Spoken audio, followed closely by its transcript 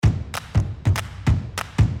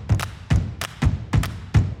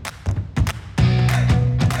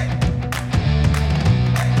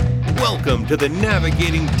Welcome to the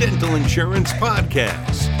Navigating Dental Insurance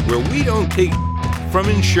Podcast, where we don't take from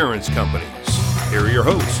insurance companies. Here are your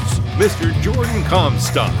hosts, Mr. Jordan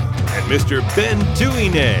Comstock and Mr. Ben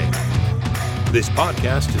Tuine. This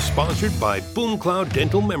podcast is sponsored by BoomCloud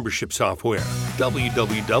Dental Membership Software,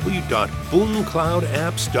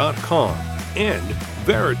 www.boomcloudapps.com, and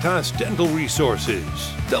Veritas Dental Resources,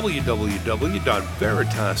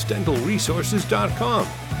 www.veritasdentalresources.com.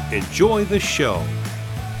 Enjoy the show.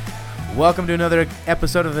 Welcome to another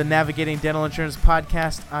episode of the Navigating Dental Insurance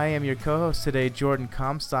Podcast. I am your co-host today, Jordan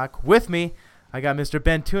Comstock. With me, I got Mr.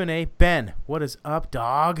 Ben Tuine. Ben, what is up,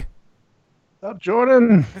 dog? What's up,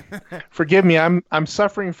 Jordan? Forgive me, I'm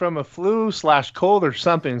suffering from a flu/cold or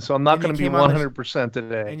something, so I'm not going to be 100%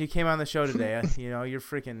 today. And you came on the show today. You're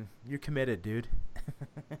committed, dude.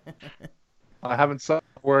 I haven't stopped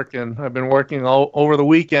working. I've been working all over the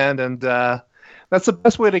weekend, and that's the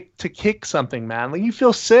best way to kick something, man. Like, you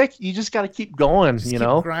feel sick, you just got to keep going, keep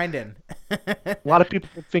grinding. A lot of people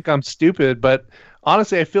think I'm stupid, but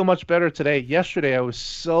honestly, I feel much better today. Yesterday, I was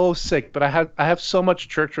so sick, but I have so much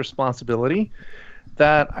church responsibility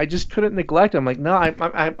that I just couldn't neglect it. I'm like, no,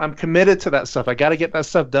 I'm committed to that stuff. I got to get that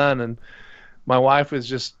stuff done. And my wife was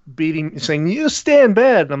just saying, you stay in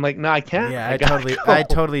bed. And I'm like, no, I can't. Yeah, I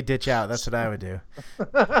totally ditch out. That's what I would do.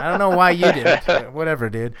 I don't know why you did it. Whatever,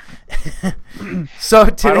 dude. So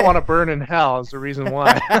today, I don't want to burn in hell is the reason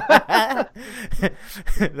why.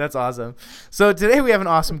 That's awesome. So today we have an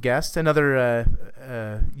awesome guest, another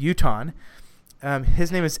Utahn.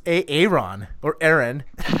 His name is Aaron Aaron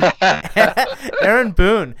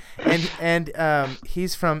Boone, and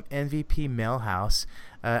he's from MVP Mail House.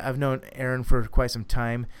 I've known Aaron for quite some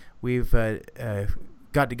time. We've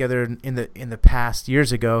got together in the past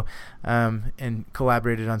years ago and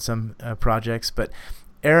collaborated on some projects. But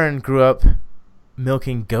Aaron grew up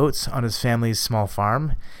milking goats on his family's small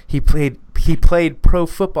farm. He played pro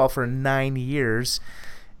football for 9 years.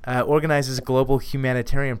 Organizes global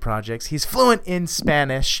humanitarian projects. He's fluent in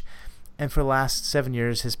Spanish. And for the last 7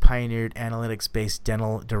 years, has pioneered analytics-based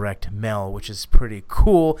dental direct mail, which is pretty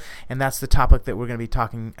cool. And that's the topic that we're going to be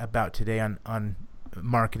talking about today on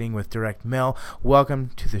marketing with direct mail.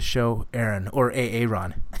 Welcome to the show, Aaron, or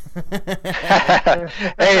Aaron.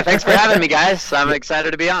 Hey, thanks for having me, guys. I'm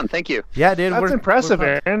excited to be on. Thank you. Yeah, dude. That's impressive,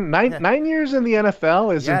 Aaron. Nine years in the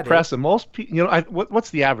NFL is impressive. Dude. Most people,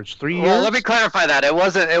 what's the average? 3 years? Well, let me clarify that. It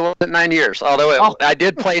wasn't 9 years. Although I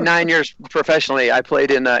did play 9 years professionally. I played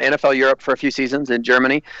in NFL Europe for a few seasons in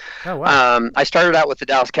Germany. Oh, wow. I started out with the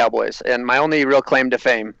Dallas Cowboys, and my only real claim to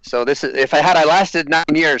fame. So if I lasted 9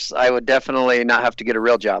 years, I would definitely not have to get a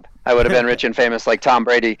real job. I would have been rich and famous like Tom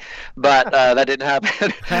Brady, but that didn't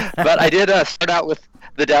happen. But I did start out with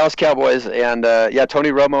the Dallas Cowboys, and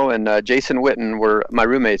Tony Romo and Jason Witten were my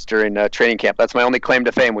roommates during training camp. That's my only claim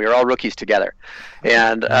to fame. We were all rookies together.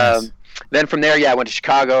 And nice. Then from there, I went to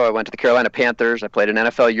Chicago. I went to the Carolina Panthers. I played in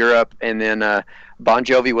NFL Europe, and then Bon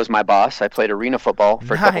Jovi was my boss. I played arena football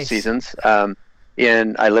for a couple seasons. I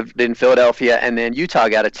lived in Philadelphia, and then Utah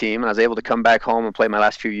got a team, and I was able to come back home and play my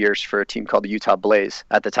last few years for a team called the Utah Blaze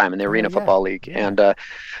at the time in the Arena Football League. Yeah. And I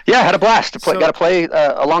had a blast. Got to play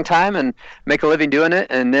a long time and make a living doing it,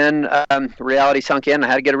 and then reality sunk in. I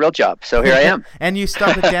had to get a real job, so here I am. And you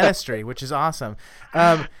stuck with dentistry, which is awesome.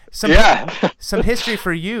 Some history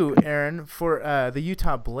for you, Aaron, for the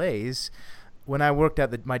Utah Blaze. When I worked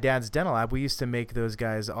at my dad's dental lab, we used to make those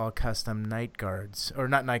guys all custom night guards, or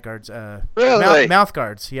not night guards, really? Mouth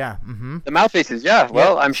guards. Yeah. Mm-hmm. The mouthpieces. Yeah.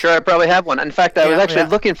 Well, I'm sure I probably have one. In fact, I was actually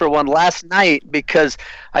looking for one last night because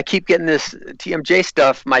I keep getting this TMJ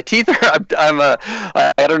stuff. My teeth are. I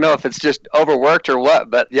don't know if it's just overworked or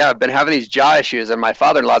what, but I've been having these jaw issues, and my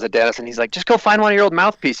father-in-law's a dentist, and he's like, just go find one of your old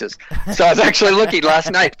mouthpieces. So I was actually looking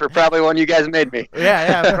last night for probably one you guys made me.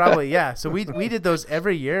 Yeah, probably. Yeah. So we did those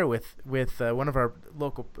every year with one of our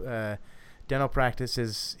local dental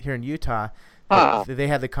practices here in Utah. They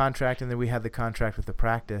had the contract, and then we had the contract with the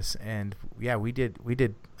practice, and we did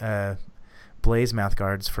Blaze mouth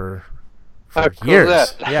guards for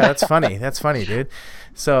years. Yeah, that's funny. That's funny, dude.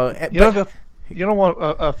 So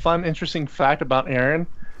a fun, interesting fact about Aaron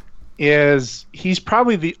is he's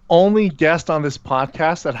probably the only guest on this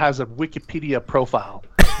podcast that has a Wikipedia profile.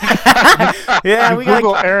 We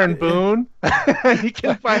Google Aaron Boone. You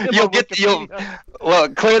can find him. Well,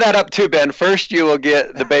 clear that up too, Ben. First, you will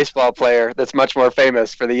get the baseball player that's much more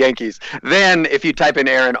famous for the Yankees. Then, if you type in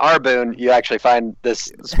Aaron R. Boone, you actually find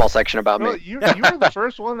this small section about me. You were the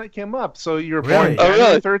first one that came up. So you were born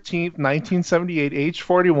January 13th, 1978, age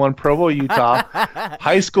 41, Provo, Utah.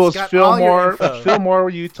 High school is Fillmore,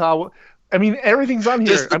 Utah. I mean, everything's on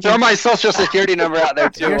here. Just throw my social security number out there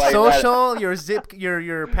too. Your social, your zip,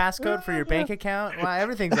 your passcode for your bank account. Wow,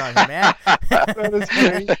 everything's on here, man. That is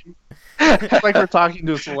crazy. It's like we're talking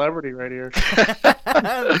to a celebrity right here.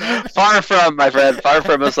 Far from, my friend. Far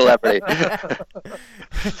from a celebrity.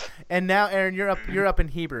 And now, Aaron, you're up in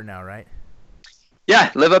Heber now, right?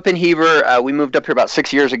 Yeah, live up in Heber. We moved up here about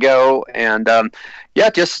 6 years ago, and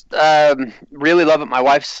just really love it. My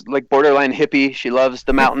wife's like borderline hippie. She loves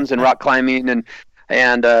the mountains and rock climbing and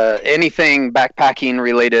anything backpacking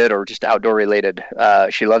related or just outdoor related.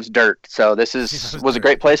 She loves dirt, so this was a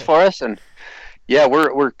great place for us. And yeah,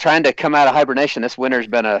 we're trying to come out of hibernation. This winter's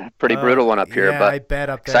been a pretty brutal one up here, but I bet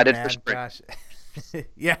up there, excited man. for spring. Gosh.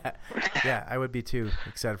 yeah, I would be too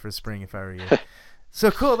excited for spring if I were you. So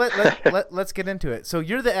cool. Let's get into it. So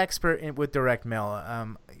you're the expert with direct mail.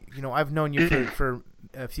 I've known you for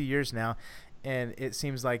a few years now, and it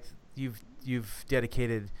seems like you've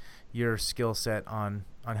dedicated your skill set on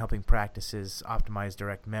helping practices optimize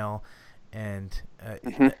direct mail, and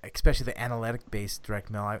especially the analytic-based direct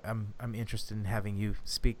mail. I'm interested in having you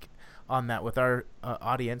speak on that with our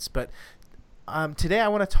audience. But today I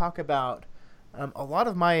want to talk about a lot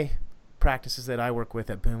of my practices that I work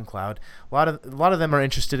with at BoomCloud. A lot of them are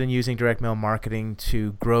interested in using direct mail marketing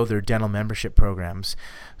to grow their dental membership programs.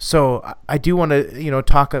 So I do want to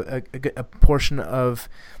talk a portion of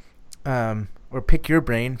or pick your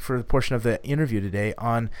brain for a portion of the interview today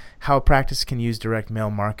on how practice can use direct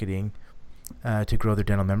mail marketing to grow their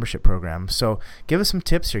dental membership program. So give us some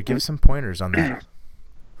tips here. Give us some pointers on that.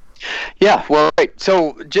 Yeah, well, right.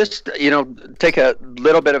 So just, take a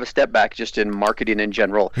little bit of a step back just in marketing in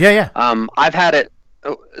general. Yeah. I've had it.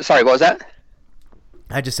 Oh, sorry, what was that?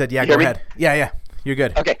 I just said, go ahead. Yeah. You're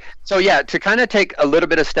good. Okay. So yeah, to kind of take a little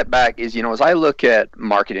bit of step back is, as I look at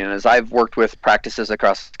marketing, as I've worked with practices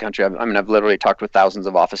across the country, I've literally talked with thousands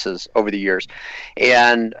of offices over the years,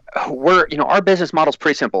 and our business model is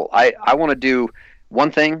pretty simple. I want to do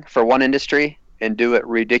one thing for one industry and do it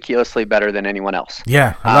ridiculously better than anyone else.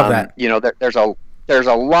 Yeah, I love that. There's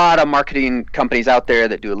a lot of marketing companies out there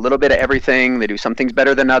that do a little bit of everything. They do some things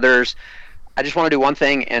better than others. I just want to do one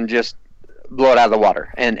thing and just blow it out of the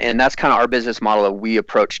water. And that's kind of our business model that we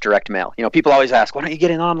approach direct mail. People always ask, why don't you get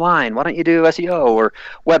in online? Why don't you do SEO or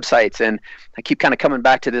websites? And I keep kind of coming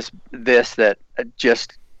back to this that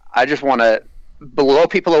I just want to blow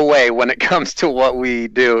people away when it comes to what we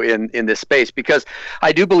do in this space, because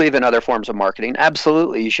I do believe in other forms of marketing.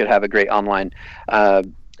 Absolutely, you should have a great online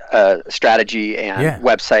strategy and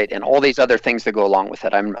website and all these other things that go along with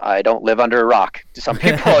it. I don't live under a rock. Some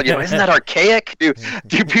people, isn't that archaic?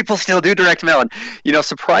 Do people still do direct mail? And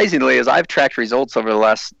surprisingly, as I've tracked results over the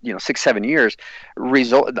last 6-7 years,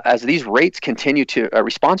 as these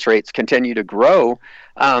response rates continue to grow,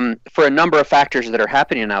 for a number of factors that are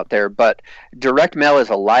happening out there. But direct mail is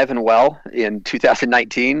alive and well in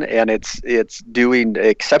 2019, and it's doing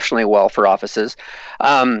exceptionally well for offices.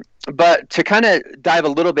 But to kind of dive a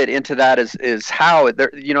little bit into that is how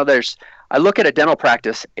I look at a dental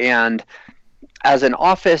practice, and as an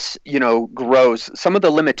office, grows, some of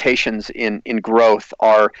the limitations in growth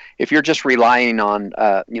are if you're just relying on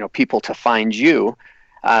people to find you.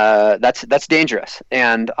 That's dangerous.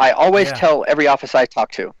 And I always tell every office I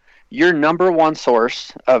talk to, your number one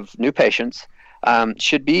source of new patients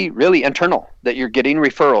should be really internal, that you're getting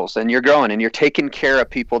referrals and you're growing and you're taking care of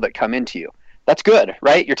people that come into you. That's good,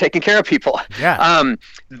 right? You're taking care of people. Yeah.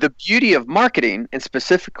 The beauty of marketing, and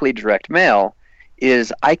specifically direct mail,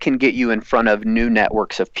 is I can get you in front of new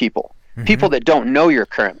networks of people, people that don't know your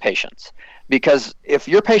current patients. Because if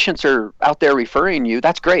your patients are out there referring you,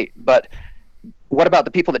 that's great. But what about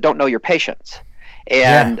the people that don't know your patients?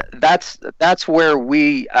 And that's where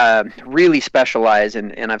we really specialize.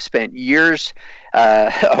 And I've spent years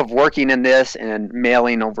of working in this and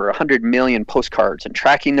mailing over 100 million postcards and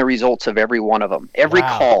tracking the results of every one of them, every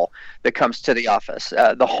call that comes to the office,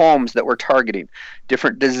 the homes that we're targeting,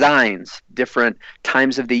 different designs, different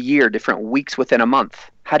times of the year, different weeks within a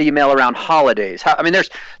month. How do you mail around holidays?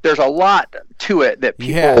 There's a lot to it that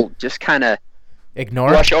people just kind of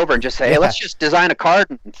brush over and just say, hey, let's just design a card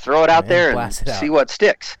and throw it out there and see what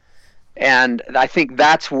sticks. And I think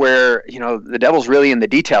that's where, the devil's really in the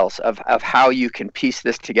details of how you can piece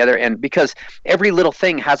this together. And because every little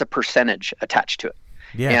thing has a percentage attached to it.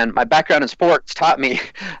 Yeah. And my background in sports taught me,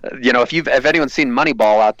 if anyone's seen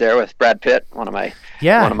Moneyball out there with Brad Pitt, one of my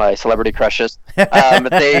celebrity crushes,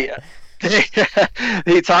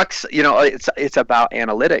 he talks, it's about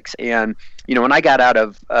analytics. And, when I got out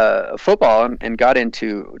of football and got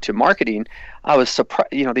into marketing, I was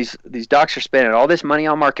surprised. These docs are spending all this money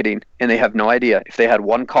on marketing, and they have no idea if they had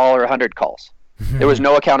one call or 100 calls. There was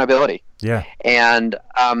no accountability. Yeah. And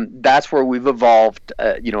that's where we've evolved,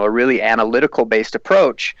 a really analytical-based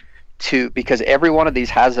approach because every one of these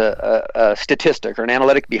has a statistic or an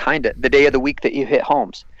analytic behind it. The day of the week that you hit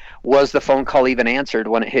homes. Was the phone call even answered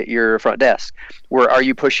when it hit your front desk? Are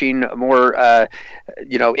you pushing more,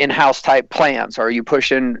 in-house type plans? Or are you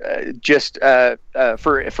pushing just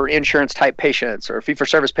for insurance type patients or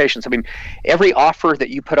fee-for-service patients? I mean, every offer that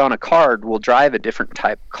you put on a card will drive a different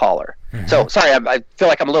type caller. Mm-hmm. So, sorry, I feel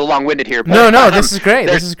like I'm a little long-winded here. But, no, this is great.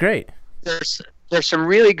 This is great. There's some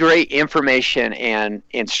really great information and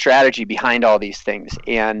strategy behind all these things.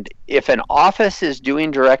 And if an office is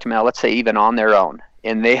doing direct mail, let's say even on their own,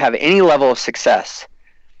 and they have any level of success,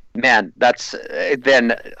 man,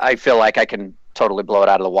 then I feel like I can totally blow it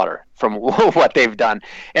out of the water from what they've done.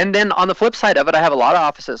 And then on the flip side of it, I have a lot of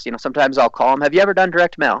offices, sometimes I'll call them, have you ever done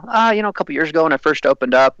direct mail? A couple years ago when I first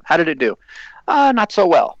opened up, how did it do? Not so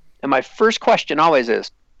well. And my first question always is,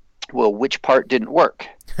 well, which part didn't work?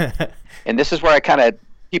 And this is where I kind of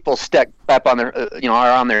people step up on their,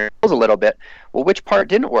 are on their heels a little bit. Well, which part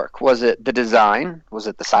didn't work? Was it the design? Was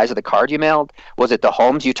it the size of the card you mailed? Was it the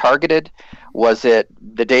homes you targeted? Was it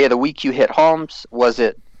the day of the week you hit homes? Was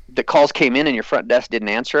it the calls came in and your front desk didn't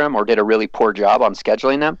answer them or did a really poor job on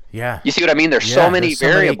scheduling them? Yeah. You see what I mean? There's so many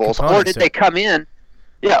variables. Or did they come in?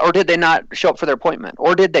 Yeah, or did they not show up for their appointment?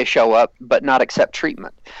 Or did they show up but not accept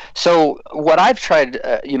treatment? So what I've tried,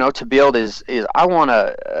 to build is I want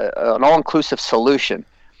an all-inclusive solution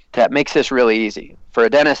that makes this really easy for a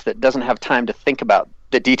dentist that doesn't have time to think about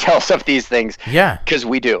the details of these things. Yeah. Because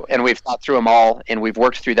we do, and we've thought through them all, and we've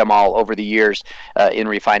worked through them all over the years in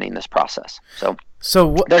refining this process.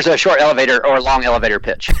 So there's a short elevator or a long elevator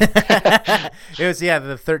pitch. It was the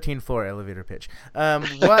 13th floor elevator pitch.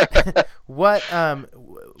 What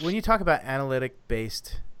when you talk about analytic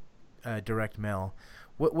based direct mail,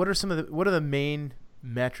 what are the main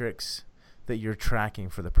metrics that you're tracking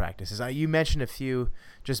for the practices? You mentioned a few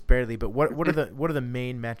just barely, but what are the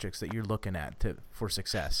main metrics that you're looking at for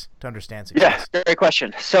success, to understand success? Yeah, great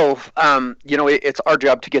question. So, it's our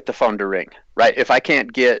job to get the phone to ring, right? If I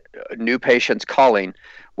can't get new patients calling,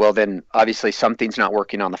 well, then obviously something's not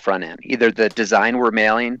working on the front end. Either the design we're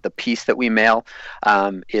mailing, the piece that we mail,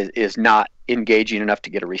 is not engaging enough to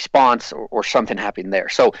get a response or something happening there.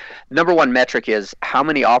 So number one metric is how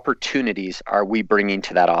many opportunities are we bringing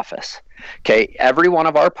to that office? Okay, every one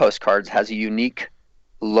of our postcards has a unique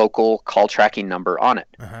local call tracking number on it.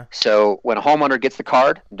 Uh-huh. So when a homeowner gets the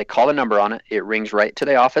card, they call the number on it, it rings right to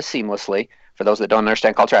the office seamlessly. For those that don't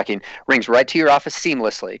understand call tracking, rings right to your office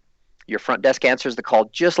seamlessly. Your front desk answers the call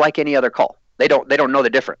just like any other call. They don't know the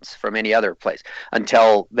difference from any other place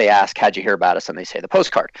until they ask, how'd you hear about us? And they say the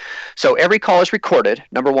postcard. So every call is recorded,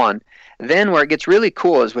 number one. Then where it gets really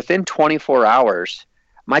cool is within 24 hours,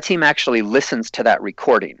 my team actually listens to that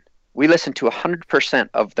recording. We listen to 100%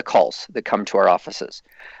 of the calls that come to our offices.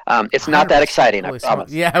 It's not that exciting, I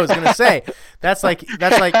promise. Yeah, I was going to say that's like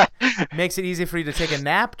makes it easy for you to take a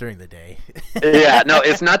nap during the day. Yeah, no,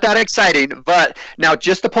 it's not that exciting. But now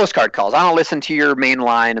just the postcard calls. I don't listen to your main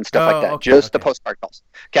line and stuff like that. Okay, just the postcard calls.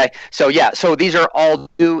 Okay, so these are all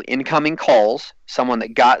new incoming calls. Someone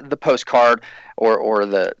that got the postcard or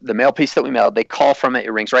the mail piece that we mailed, they call from it.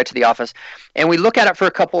 It rings right to the office. And we look at it for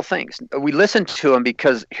a couple of things. We listen to them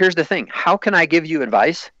because here's the thing. How can I give you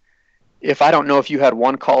advice if I don't know if you had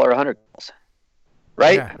one call or 100 calls?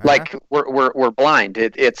 Right? Yeah, uh-huh. Like we're blind.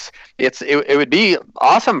 It would be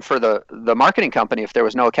awesome for the marketing company if there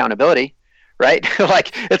was no accountability. Right?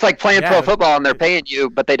 Like it's like playing pro football and they're paying you,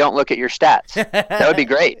 but they don't look at your stats. That would be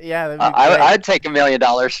great. Yeah, that'd be great. I'd take $1 million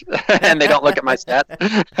and they don't look at my stats.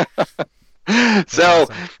 So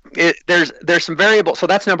awesome. There's some variables. So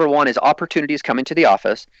that's number one is opportunities coming to the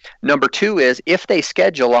office. Number two is if they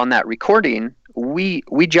schedule on that recording, we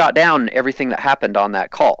jot down everything that happened on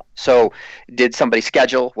that call. So did somebody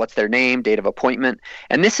schedule? What's their name, date of appointment?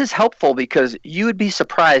 And this is helpful because you would be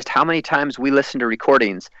surprised how many times we listen to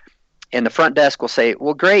recordings and the front desk will say,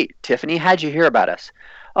 well, great, Tiffany, how'd you hear about us?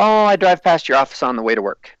 Oh, I drive past your office on the way to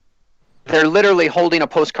work. They're literally holding a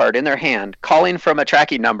postcard in their hand, calling from a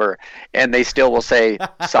tracking number, and they still will say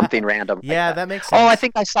something random. Yeah, like that makes sense. Oh, I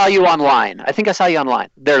think I saw you online.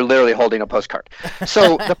 They're literally holding a postcard.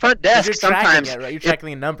 So the front desk you're sometimes tracking it, right? You're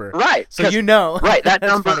tracking a number. Right. So you know. Right. That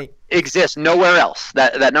number funny. Exists nowhere else.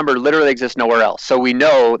 That number literally exists nowhere else. So we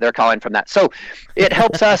know they're calling from that. So it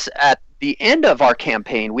helps us at the end of our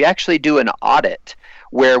campaign. We actually do an audit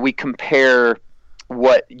where we compare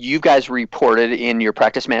what you guys reported in your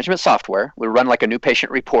practice management software. We run like a new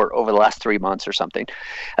patient report over the last 3 months or something,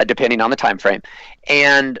 depending on the time frame.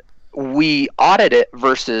 And we audit it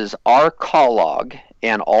versus our call log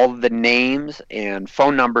and all the names and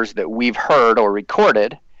phone numbers that we've heard or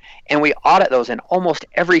recorded, and we audit those, and almost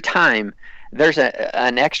every time there's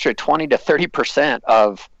an extra 20 to 30%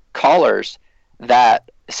 of callers that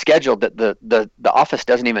scheduled that the office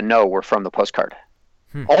doesn't even know were from the postcard.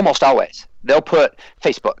 Almost always. They'll put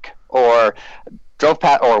Facebook or drove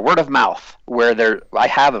past or word of mouth where I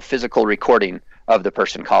have a physical recording of the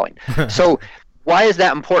person calling. So why is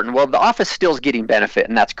that important? Well, the office still is getting benefit,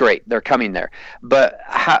 and that's great. They're coming there. But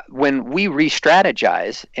when we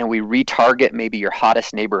re-strategize and we retarget maybe your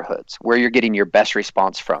hottest neighborhoods, where you're getting your best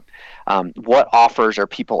response from, what offers are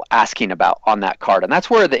people asking about on that card? And that's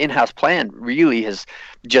where the in-house plan really has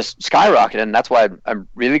just skyrocketed, and that's why I'm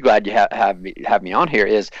really glad you have me on here.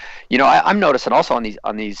 Is, I'm noticing also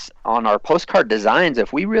on our postcard designs,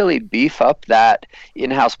 if we really beef up that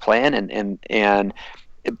in-house plan and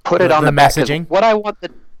put it on the messaging. What I want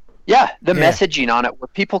messaging on it, where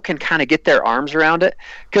people can kind of get their arms around it.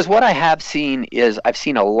 Because what I have seen is I've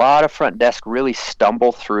seen a lot of front desk really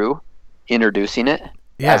stumble through introducing it.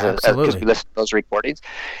 Absolutely. Because we listen to those recordings,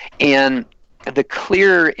 and the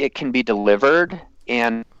clearer it can be delivered,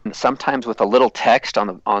 and sometimes with a little text on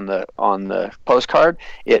the postcard,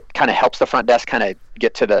 it kind of helps the front desk kind of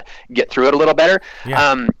get through it a little better.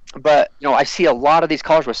 Yeah. But I see a lot of these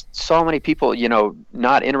callers with so many people,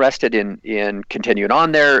 not interested in continuing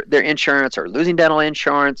on their insurance or losing dental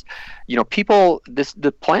insurance.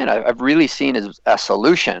 The plan I've really seen is a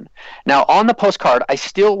solution. Now on the postcard, I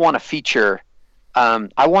still want to feature.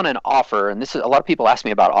 I want an offer, and this is a lot of people ask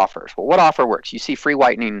me about offers. Well, what offer works? You see free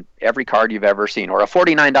whitening every card you've ever seen, or a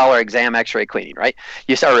 $49 exam X-ray cleaning, right?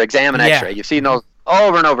 Or exam and X-ray. You've seen those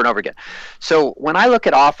over and over and over again. So when I look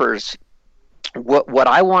at offers, what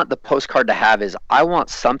I want the postcard to have is I want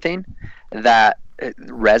something that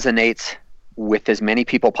resonates with as many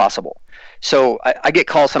people possible. So I get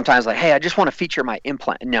calls sometimes like, hey, I just want to feature my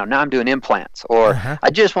implant. Now I'm doing implants, or I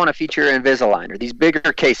just want to feature Invisalign, or these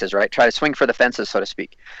bigger cases, right? Try to swing for the fences, so to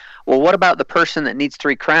speak. Well, what about the person that needs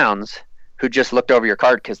 3 crowns who just looked over your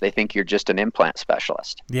card because they think you're just an implant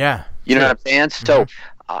specialist? Yeah. You know what I'm saying? So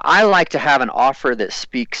I like to have an offer that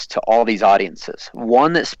speaks to all these audiences.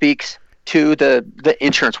 One that speaks to the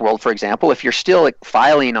insurance world, for example. If you're still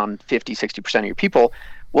filing on 50-60% of your people,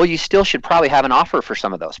 well, you still should probably have an offer for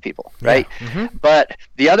some of those people, right? But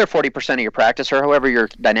the other 40% of your practice, or however your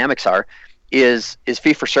dynamics are, is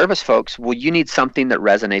fee-for-service folks. Well, you need something that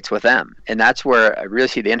resonates with them. And that's where I really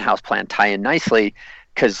see the in-house plan tie in nicely,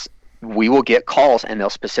 because we will get calls and they'll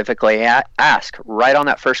specifically ask right on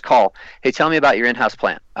that first call, hey, tell me about your in-house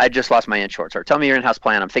plan. I just lost my insurance. Or tell me your in-house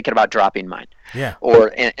plan. I'm thinking about dropping mine. Yeah.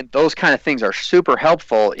 And those kind of things are super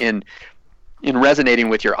helpful in resonating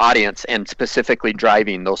with your audience and specifically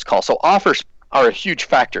driving those calls. So offers are a huge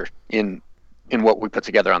factor in what we put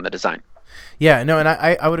together on the design. Yeah, no, and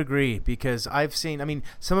I would agree, because I've seen,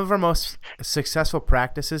 some of our most successful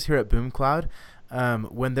practices here at BoomCloud,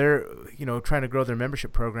 when they're, trying to grow their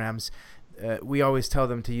membership programs, we always tell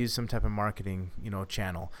them to use some type of marketing,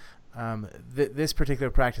 channel. This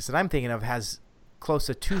particular practice that I'm thinking of has close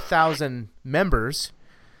to 2,000 members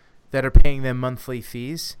that are paying them monthly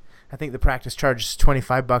fees. I think the practice charges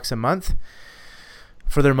 $25 a month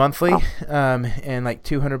for their monthly, and like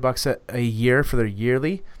 $200 a year for their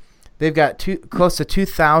yearly. They've got close to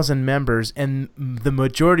 2,000 members, and the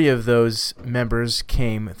majority of those members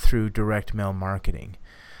came through direct mail marketing,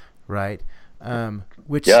 right?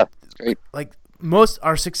 Which, great. Like most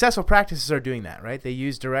our successful practices are doing that, right? They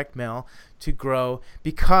use direct mail to grow,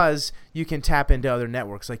 because you can tap into other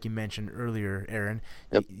networks, like you mentioned earlier, Aaron.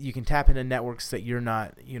 Yep. You can tap into networks that you're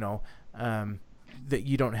not, that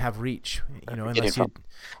you don't have reach, unless you,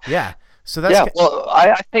 yeah. So that's well,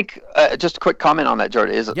 I think just a quick comment on that,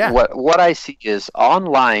 Jordan, is what I see is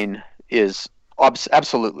online is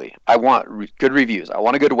absolutely. I want good reviews. I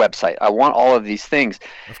want a good website. I want all of these things.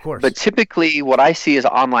 Of course. But typically what I see as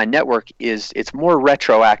an online network is it's more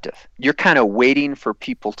retroactive. You're kind of waiting for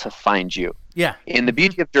people to find you. Yeah. And the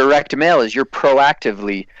beauty of direct mail is you're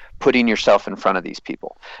proactively putting yourself in front of these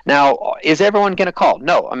people. Now, is everyone going to call?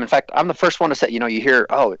 No. In fact, I'm the first one to say, you hear,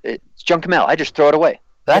 oh, it's junk mail. I just throw it away.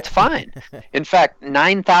 That's fine. In fact,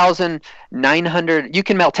 9,900, you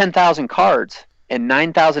can mail 10,000 cards and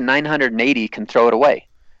 9,980 can throw it away.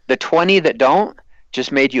 The 20 that don't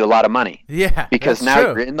just made you a lot of money. Yeah. Because now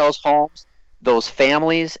you're in those homes, those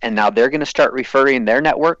families, and now they're going to start referring their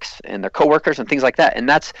networks and their coworkers and things like that. And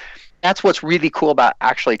that's what's really cool about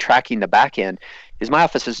actually tracking the back end, is my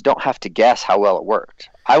offices don't have to guess how well it worked.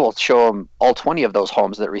 I will show them all 20 of those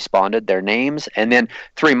homes that responded, their names, and then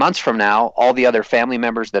 3 months from now, all the other family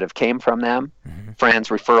members that have came from them, friends,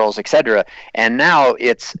 referrals, etc. And now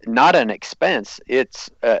it's not an expense; it's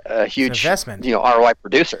a huge investment. ROI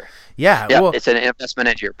producer. Yeah, well, it's an investment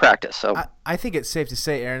into your practice. So I think it's safe to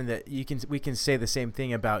say, Aaron, that we can say the same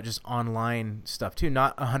thing about just online stuff too.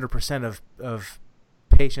 Not 100% of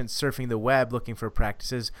patients surfing the web looking for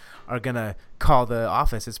practices are gonna call the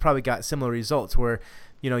office. It's probably got similar results where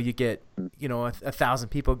you get 1,000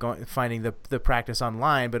 people finding the practice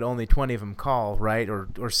online, but only 20 of them call, right?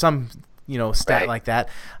 Or some stat like that.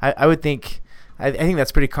 I would think I think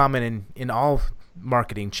that's pretty common in all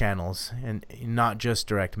marketing channels and not just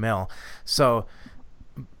direct mail. So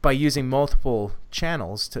by using multiple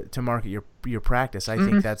channels to market your practice, I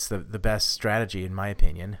think that's the best strategy in my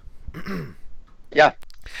opinion. Yeah,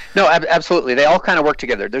 no, absolutely. They all kind of work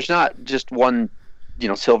together. There's not just one,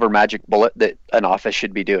 silver magic bullet that an office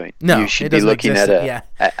should be doing. No, you should be looking at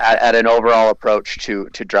an overall approach to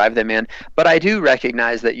drive them in. But I do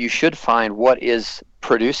recognize that you should find what is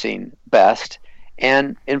producing best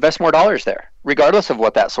and invest more dollars there, regardless of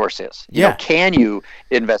what that source is. Can you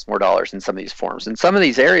invest more dollars in some of these forms? In some of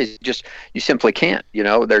these areas, you simply can't.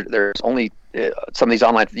 There's only some of these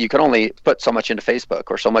online. You can only put so much into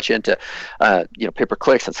Facebook or so much into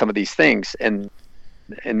pay-per-clicks and some of these things, and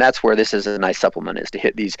that's where this is a nice supplement, is to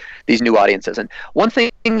hit these new audiences. And one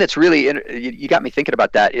thing that's really you got me thinking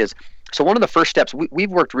about that is, so one of the first steps,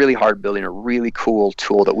 we've worked really hard building a really cool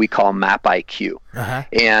tool that we call Map IQ.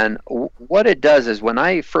 And what it does is, when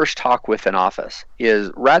I first talk with an office,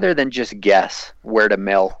 is rather than just guess where to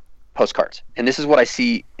mail postcards, and this is what I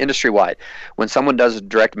see industry-wide, when someone does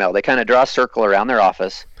direct mail, they kind of draw a circle around their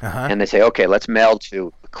office, and they say, okay, let's mail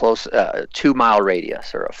to close 2-mile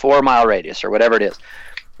radius or a 4-mile radius or whatever it is.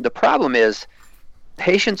 The problem is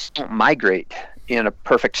patients don't migrate in a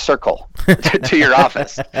perfect circle to your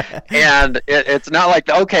office. And it's not like,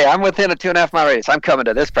 okay, I'm within a 2.5-mile radius, I'm coming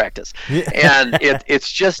to this practice. And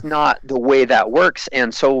it's just not the way that works.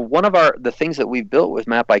 And so one of the things that we've built with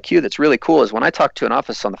Map IQ that's really cool is, when I talk to an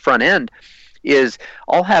office on the front end, is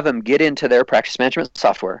I'll have them get into their practice management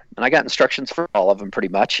software, and I got instructions for all of them pretty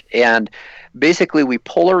much, and basically we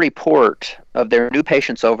pull a report of their new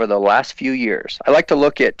patients over the last few years. I like to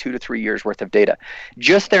look at 2 to 3 years worth of data,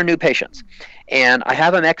 just their new patients, and I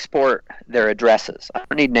have them export their addresses. I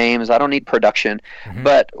don't need names, I don't need production,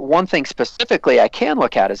 but one thing specifically I can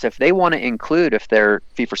look at is if they want to include, if they're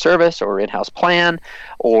fee-for-service or in-house plan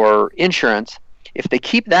or insurance, if they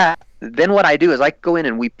keep that, then what I do is I go in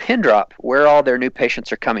and we pin drop where all their new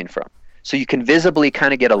patients are coming from. So you can visibly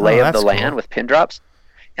kind of get a lay of the land with pin drops.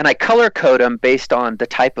 And I color code them based on the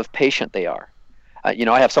type of patient they are. I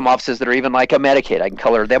have some offices that are even like a Medicaid. I can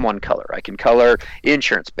color them one color. I can color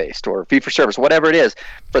insurance-based or fee-for-service, whatever it is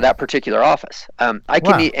for that particular office. And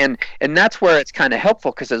that's where it's kind of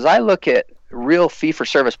helpful, because as I look at real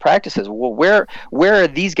fee-for-service practices, well, where are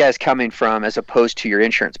these guys coming from as opposed to your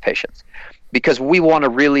insurance patients? Because we want to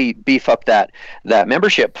really beef up that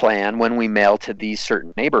membership plan when we mail to these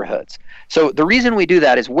certain neighborhoods. So the reason we do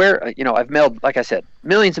that is where, I've mailed, like I said,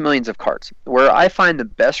 millions and millions of cards. Where I find the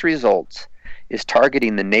best results is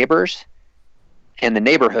targeting the neighbors and the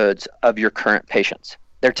neighborhoods of your current patients.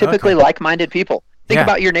 They're typically like-minded people. Think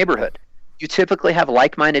about your neighborhood. You typically have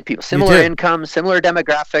like-minded people, similar income, similar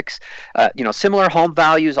demographics, similar home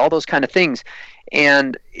values, all those kind of things.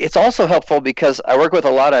 And it's also helpful because I work with a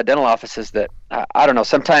lot of dental offices that, I don't know,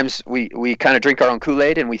 sometimes we kind of drink our own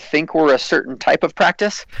Kool-Aid and we think we're a certain type of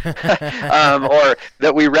practice or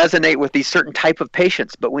that we resonate with these certain type of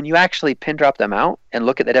patients. But when you actually pin drop them out and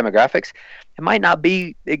look at the demographics, it might not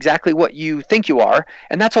be exactly what you think you are,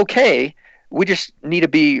 and that's okay. We just need to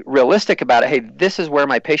be realistic about it. Hey, this is where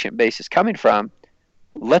my patient base is coming from.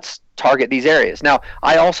 Let's target these areas. Now,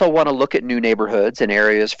 I also want to look at new neighborhoods and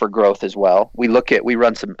areas for growth as well. We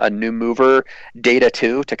run a new mover data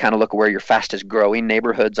too, to kind of look at where your fastest growing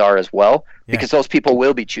neighborhoods are as well, because those people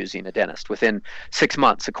will be choosing a dentist within 6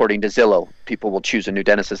 months, according to Zillow. People will choose a new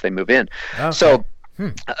dentist as they move in. Okay. So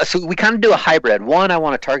we kind of do a hybrid. One, I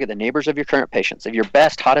want to target the neighbors of your current patients, of your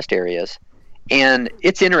best, hottest areas. And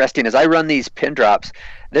it's interesting, as I run these pin drops,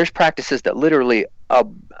 there's practices that literally a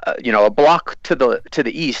block to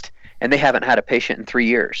the east, and they haven't had a patient in 3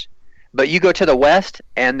 years. But you go to the west,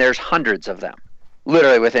 and there's hundreds of them,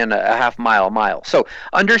 literally within a half mile. So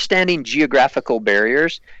understanding geographical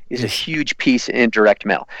barriers is a huge piece in direct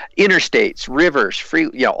mail. Interstates, rivers,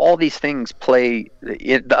 all these things play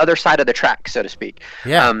the other side of the track, so to speak.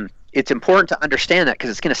 It's important to understand that,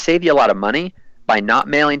 because it's going to save you a lot of money. by not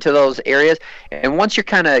mailing to those areas. And once you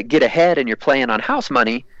kind of get ahead and you're playing on house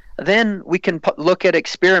money, then we can look at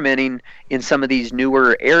experimenting in some of these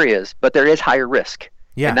newer areas, but there is higher risk.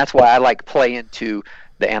 Yeah. And that's why I like play into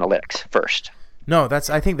the analytics first. No,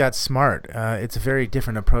 I think that's smart. It's a very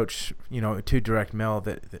different approach, to direct mail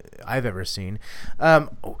that I've ever seen. I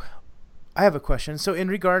have a question. So in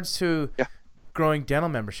regards to growing dental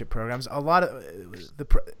membership programs, a lot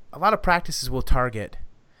of practices will target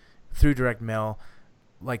through direct mail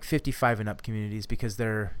like 55 and up communities because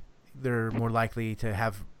they're more likely to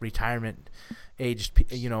have retirement aged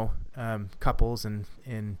couples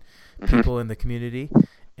and people in the community,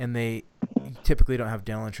 and they typically don't have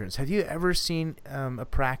dental insurance. Have you ever seen a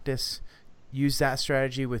practice use that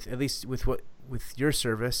strategy with your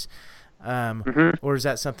service, or is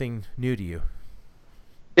that something new to you?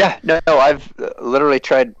 Yeah, no, I've literally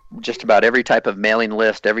tried just about every type of mailing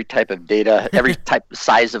list, every type of data, every type of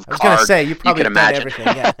size of card. I was going to say, you probably can done imagine.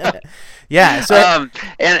 Everything. Yeah. Yeah. So,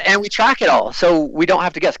 and we track it all, so we don't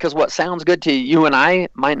have to guess, because what sounds good to you and I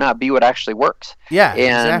might not be what actually works. Yeah,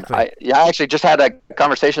 and exactly. I actually just had a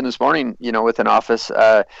conversation this morning, with an office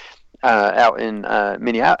out in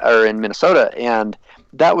Minnesota, and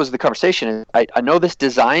that was the conversation. I know this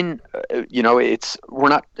design,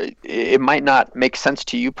 it might not make sense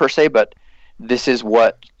to you per se, but this is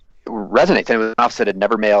what resonates. And it was an office that had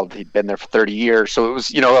never mailed. He'd been there for 30 years. So it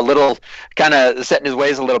was, a little kind of set in his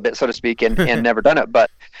ways a little bit, so to speak, and never done it.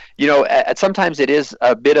 But, sometimes it is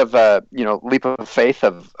a bit of a, leap of faith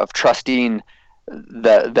of trusting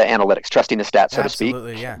the analytics, trusting the stats, so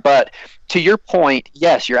Absolutely, to speak. Yeah. But to your point,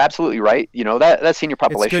 yes, you're absolutely right. That senior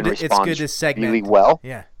population responds it's good to segment really well.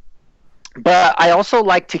 Yeah. But I also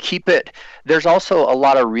like to keep it. There's also a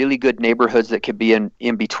lot of really good neighborhoods that could be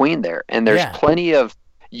in between there, and there's plenty of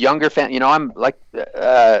younger I'm like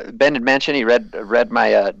Ben had mentioned. He read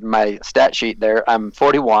my stat sheet there. I'm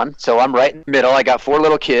 41, so I'm right in the middle. I got 4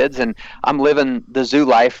 little kids, and I'm living the zoo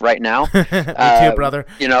life right now. Me too, brother.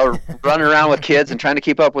 Running around with kids and trying to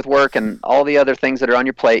keep up with work and all the other things that are on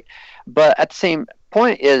your plate. But at the same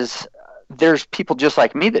point is, there's people just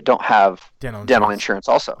like me that don't have dental insurance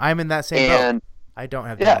also. I'm in that same boat. I don't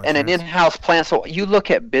have dental insurance. And an in-house plan. So you look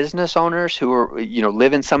at business owners who are,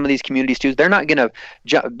 live in some of these communities too. They're not going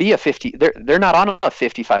to be a 50. They're not on a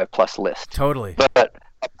 55 plus list. Totally. But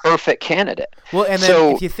a perfect candidate. Well, and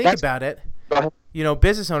then if you think about it,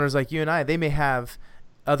 business owners like you and I, they may have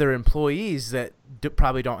other employees that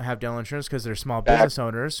probably don't have dental insurance because they're small business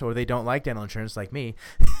owners, or they don't like dental insurance like me.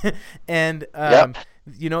 And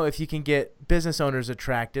if you can get business owners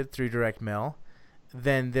attracted through direct mail,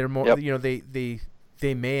 then they're more,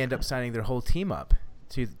 they may end up signing their whole team up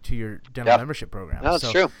to your dental membership program. No,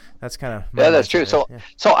 that's true. That's kind of that's true. So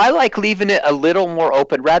I like leaving it a little more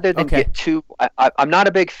open rather than get too. I'm not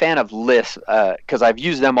a big fan of lists because I've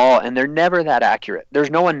used them all and they're never that accurate. There's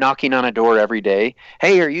no one knocking on a door every day.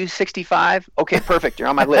 Hey, are you 65? Okay, perfect. You're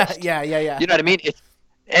on my list. Yeah. You know what I mean?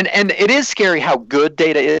 And it is scary how good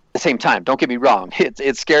data is at the same time. Don't get me wrong.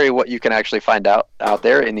 It's scary what you can actually find out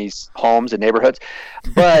there in these homes and neighborhoods.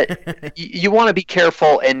 But you want to be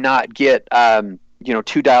careful and not get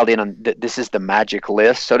too dialed in on this is the magic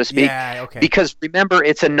list, so to speak. Yeah, okay. Because remember,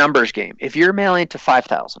 it's a numbers game. If you're mailing to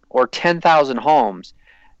 5,000 or 10,000 homes,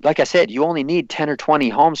 like I said, you only need 10 or 20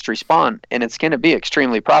 homes to respond, and it's going to be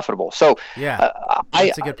extremely profitable. So,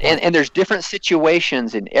 that's a good point. And there's different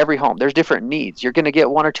situations in every home. There's different needs. You're going to get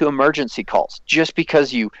 1 or 2 emergency calls just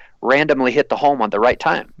because you randomly hit the home on the right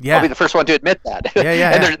time. Yeah. I'll be the first one to admit that.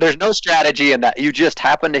 And there's no strategy in that. You just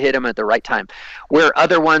happen to hit them at the right time. Where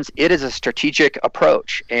other ones, it is a strategic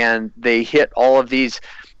approach, and they hit all of these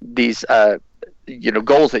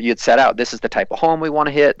goals that you had set out. This is the type of home we want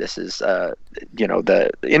to hit. This is the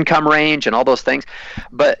income range and all those things.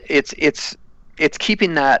 But it's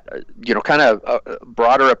keeping that kind of a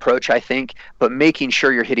broader approach, I think, but making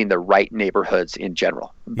sure you're hitting the right neighborhoods in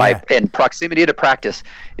general. And proximity to practice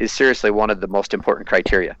is seriously one of the most important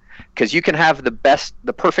criteria, because you can have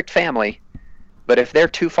the perfect family, but if they're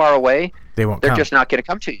too far away, they're just not going to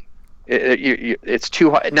come to you. It's too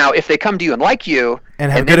hard. Now, if they come to you and like you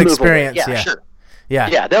and have good experience, sure.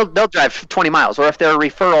 Yeah, they'll drive 20 miles, or if they're a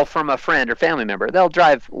referral from a friend or family member, they'll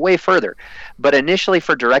drive way further. But initially,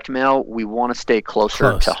 for direct mail, we want to stay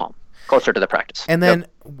closer to home, closer to the practice. And then,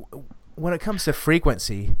 when it comes to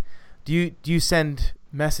frequency, do you send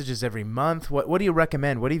messages every month? What do you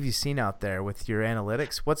recommend? What have you seen out there with your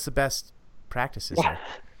analytics? What's the best practices there?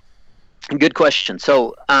 Good question.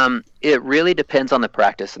 So it really depends on the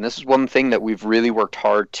practice. And this is one thing that we've really worked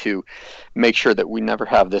hard to make sure that we never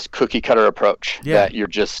have this cookie cutter approach that you're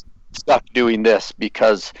just stuck doing this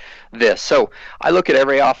because this. So I look at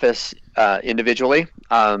every office individually.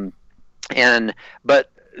 But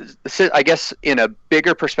I guess in a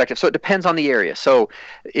bigger perspective, so it depends on the area. So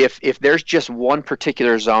if there's just one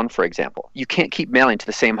particular zone, for example, you can't keep mailing to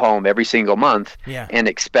the same home every single month and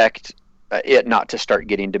expect it not to start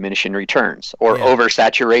getting diminishing returns or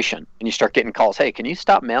oversaturation, and you start getting calls, hey, can you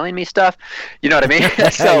stop mailing me stuff? You know what I mean?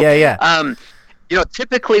 So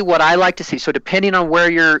typically what I like to see, so depending on where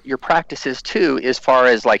your practice is too, as far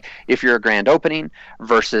as like if you're a grand opening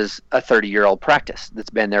versus a 30-year-old practice that's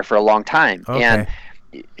been there for a long time. And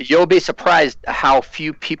you'll be surprised how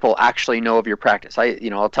few people actually know of your practice.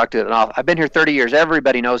 I'll talk to I've been here 30 years.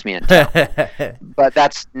 Everybody knows me in town, but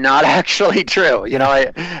that's not actually true.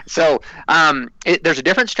 There's a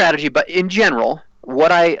different strategy, but in general,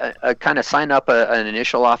 what I kind of sign up an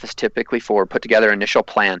initial office typically for, put together an initial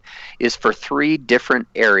plan, is for 3 different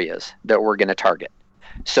areas that we're going to target.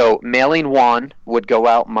 So mailing 1 would go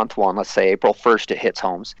out month 1, let's say April 1st it hits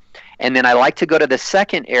homes. And then I like to go to the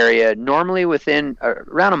second area normally within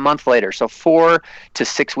around a month later, so 4 to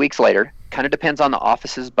 6 weeks later. Kind of depends on the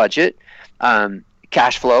office's budget,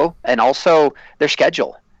 cash flow, and also their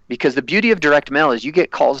schedule. Because the beauty of direct mail is you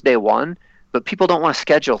get calls day 1, but people don't want to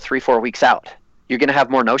schedule 3-4 weeks out. You're going to have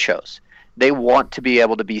more no-shows. They want to be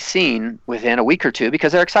able to be seen within a week or 2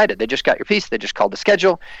 because they're excited. They just got your piece. They just called the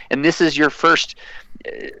schedule, and this is your first,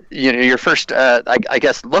 I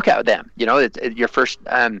guess, look at them. It's your first,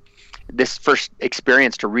 this first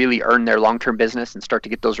experience to really earn their long-term business and start to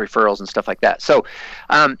get those referrals and stuff like that. So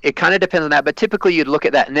it kind of depends on that, but typically you'd look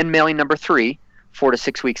at that, and then mailing number 3, 4 to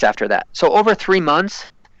 6 weeks after that. So over 3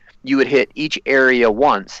 months, you would hit each area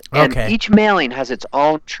once, and each mailing has its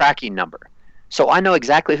own tracking number. So I know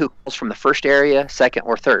exactly who calls from the first area, second,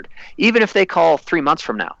 or third. Even if they call 3 months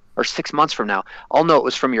from now or 6 months from now, I'll know it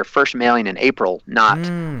was from your first mailing in April, not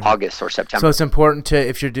August or September. So it's important to,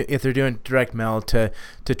 if they're doing direct mail, to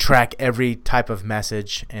track every type of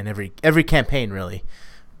message and every campaign, really.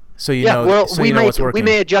 So you know what's working. We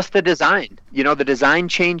may adjust the design. The design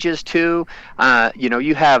changes too.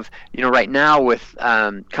 You have, right now with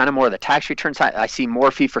kind of more of the tax return side, I see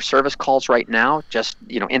more fee-for-service calls right now, just,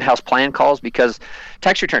 in-house plan calls, because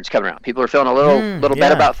tax returns coming around. People are feeling a little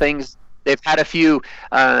bad about things. They've had a few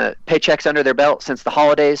paychecks under their belt since the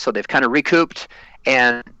holidays, so they've kind of recouped.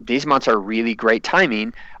 And these months are really great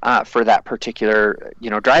timing for that particular,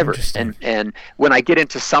 driver. And when I get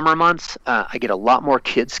into summer months, I get a lot more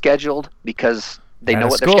kids scheduled because they know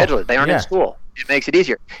what their schedule is. They aren't in school. It makes it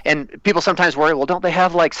easier. And people sometimes worry, well, don't they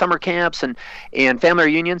have like summer camps and family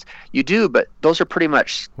reunions? You do, but those are pretty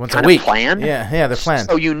much once a week. Planned. Yeah, they're planned.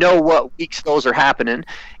 So you know what weeks those are happening,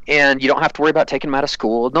 and you don't have to worry about taking them out of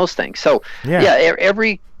school and those things. So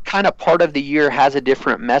every kind of part of the year has a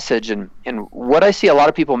different message, and what I see a lot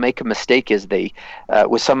of people make a mistake is they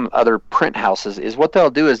with some other print houses is what they'll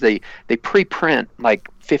do is they pre-print like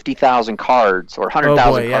 50,000 cards or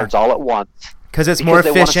 100,000 cards all at once because it's more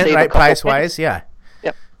efficient, right, price wise. Yep.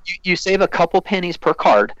 You save a couple pennies per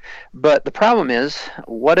card, but the problem is,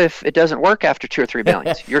 what if it doesn't work after 2 or 3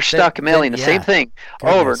 mailings? You're stuck mailing the same thing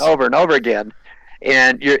over and over and over again.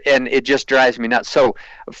 And it just drives me nuts. So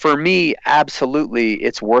for me, absolutely,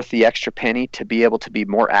 it's worth the extra penny to be able to be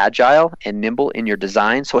more agile and nimble in your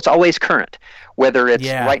design. So it's always current, whether it's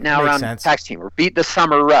right now around tax team or beat the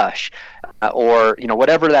summer rush, or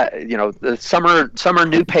whatever that the summer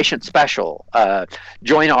new patient special,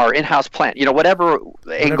 join our in-house plan. Whatever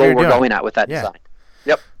angle we're going at with that design.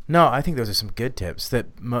 Yep. No, I think those are some good tips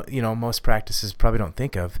that most practices probably don't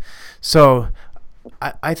think of. So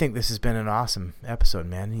I think this has been an awesome episode,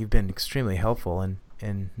 man. You've been extremely helpful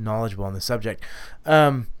and knowledgeable on the subject.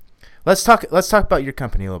 Let's talk about your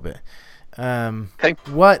company a little bit. Okay.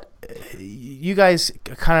 What you guys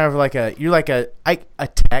kind of you're like a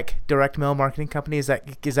tech direct mail marketing company? Is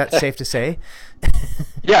that safe to say?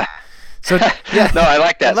 Yeah. So no, I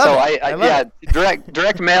like that.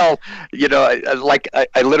 Direct mail.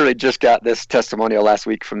 I literally just got this testimonial last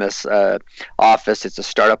week from this office. It's a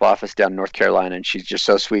startup office down in North Carolina, and she's just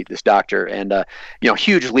so sweet. This doctor, and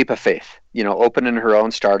huge leap of faith. Opening her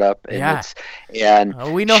own startup, and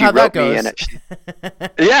we know how that goes.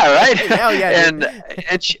 Yeah, right. Hell yeah,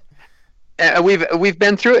 and she. We've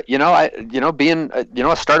been through it, being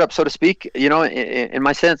a startup, so to speak, in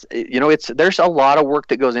my sense, there's a lot of work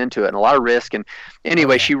that goes into it and a lot of risk. And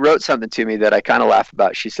anyway, she wrote something to me that I kind of laugh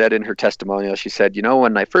about. She said in her testimonial, she said,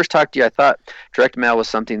 when I first talked to you, I thought direct mail was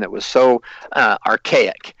something that was so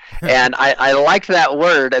archaic. And I liked that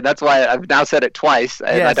word, and that's why I've now said it twice.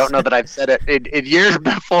 And I don't know that I've said it in years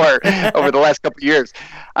before over the last couple of years.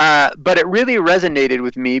 But it really resonated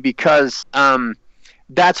with me because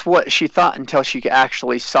that's what she thought until she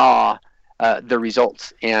actually saw the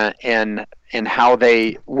results and how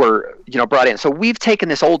they were, brought in. So we've taken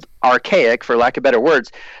this old archaic, for lack of better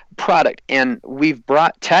words, product, and we've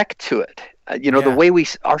brought tech to it. The way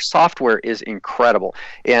our software is incredible.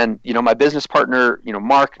 And, my business partner,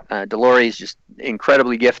 Mark Delore, is just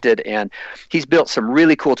incredibly gifted, and he's built some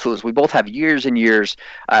really cool tools. We both have years and years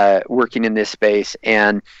working in this space,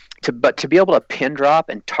 and to be able to pin drop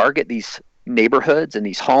and target these neighborhoods and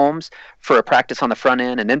these homes for a practice on the front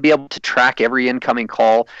end, and then be able to track every incoming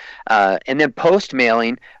call, and then post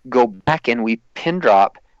mailing, go back and we pin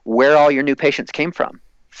drop where all your new patients came from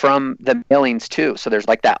the mailings too. So there's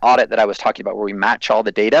like that audit that I was talking about where we match all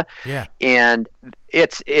the data. Yeah. And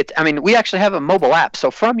we actually have a mobile app. So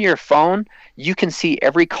from your phone, you can see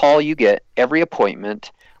every call you get, every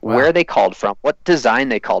appointment, wow, where they called from, what design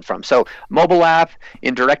they called from. So mobile app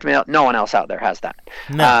in direct mail, no one else out there has that.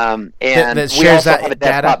 No. And that we also that have a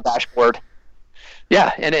desktop data dashboard.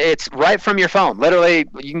 Yeah, and it's right from your phone. Literally,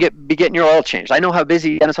 you can be getting your oil changed. I know how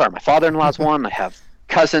busy dentists are. My father-in-law's one. I have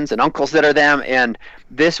cousins and uncles that are them, and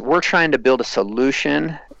we're trying to build a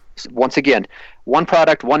solution. Once again, one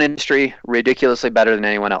product, one industry, ridiculously better than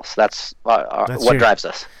anyone else. That's what drives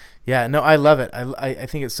us. Yeah, no, I love it. I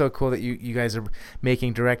think it's so cool that you guys are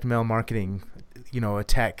making direct mail marketing, a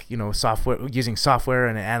tech, software, using software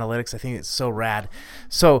and analytics. I think it's so rad.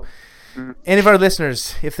 So, any of our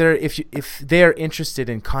listeners, if they are interested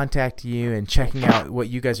in contacting you and checking out what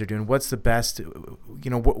you guys are doing, what's the best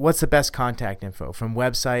contact info, from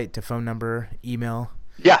website to phone number, email?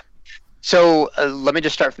 Yeah. So let me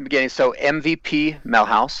just start from the beginning. So MVP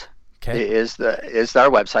Mailhouse is our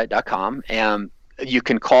website.com, and you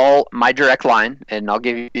can call my direct line, and I'll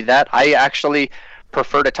give you that. I actually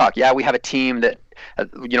prefer to talk. Yeah, we have a team that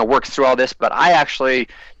works through all this, but I actually,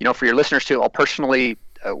 for your listeners too, I'll personally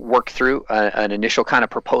work through an initial kind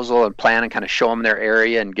of proposal and plan and kind of show them their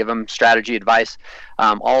area and give them strategy advice,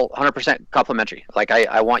 all 100% complimentary. Like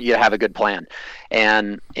I want you to have a good plan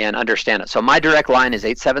and understand it. So my direct line is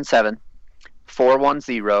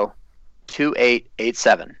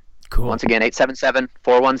 877-410-2887. Cool. Once again,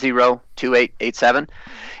 877-410-2887.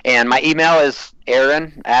 And my email is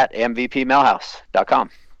aaron@mvpmailhouse.com.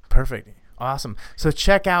 Perfect. Awesome. So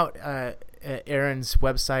check out Aaron's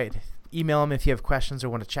website. Email him if you have questions or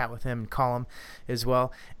want to chat with him, and call him as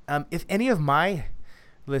well. If any of my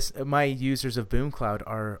users of BoomCloud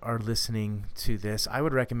are listening to this, I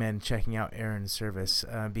would recommend checking out Aaron's service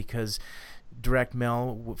because direct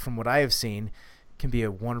mail, from what I have seen, can be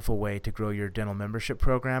a wonderful way to grow your dental membership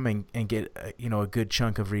program and get a good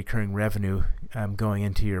chunk of recurring revenue going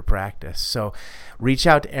into your practice. So reach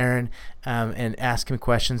out to Aaron and ask him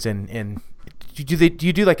questions. And do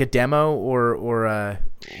you do like a demo or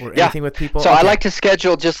anything with people? So I like to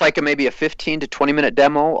schedule just like maybe a 15 to 20 minute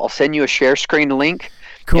demo. I'll send you a share screen link.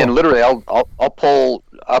 Cool. And literally I'll pull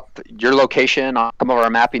up your location. I'll come over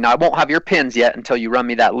our mapping. Now I won't have your pins yet until you run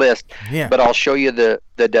me that list. Yeah. But I'll show you the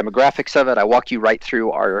demographics of it. I walk you right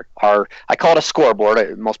through our I call it a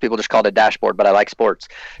scoreboard. Most people just call it a dashboard, but I like sports.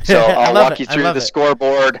 So I'll walk you through the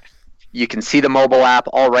scoreboard. You can see the mobile app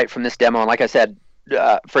all right from this demo. And like I said,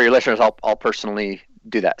 for your listeners, I'll personally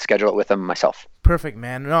do that. Schedule it with them myself. Perfect,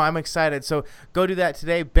 man. No, I'm excited. So go do that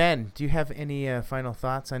today. Ben, do you have any final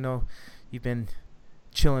thoughts? I know you've been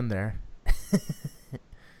chilling there.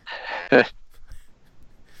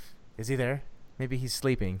 Is he there? Maybe he's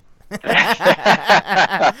sleeping. He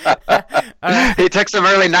took some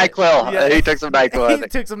early NyQuil. Yeah. He took some NyQuil. He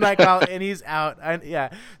took some NyQuil and he's out.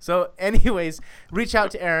 So anyways, reach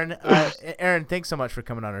out to Aaron. Aaron, thanks so much for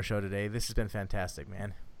coming on our show today. This has been fantastic,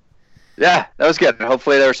 man. Yeah, that was good.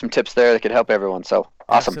 Hopefully there were some tips there that could help everyone. So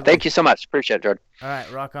awesome. Absolutely. Thank you so much. Appreciate it, Jordan. All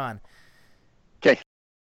right, rock on.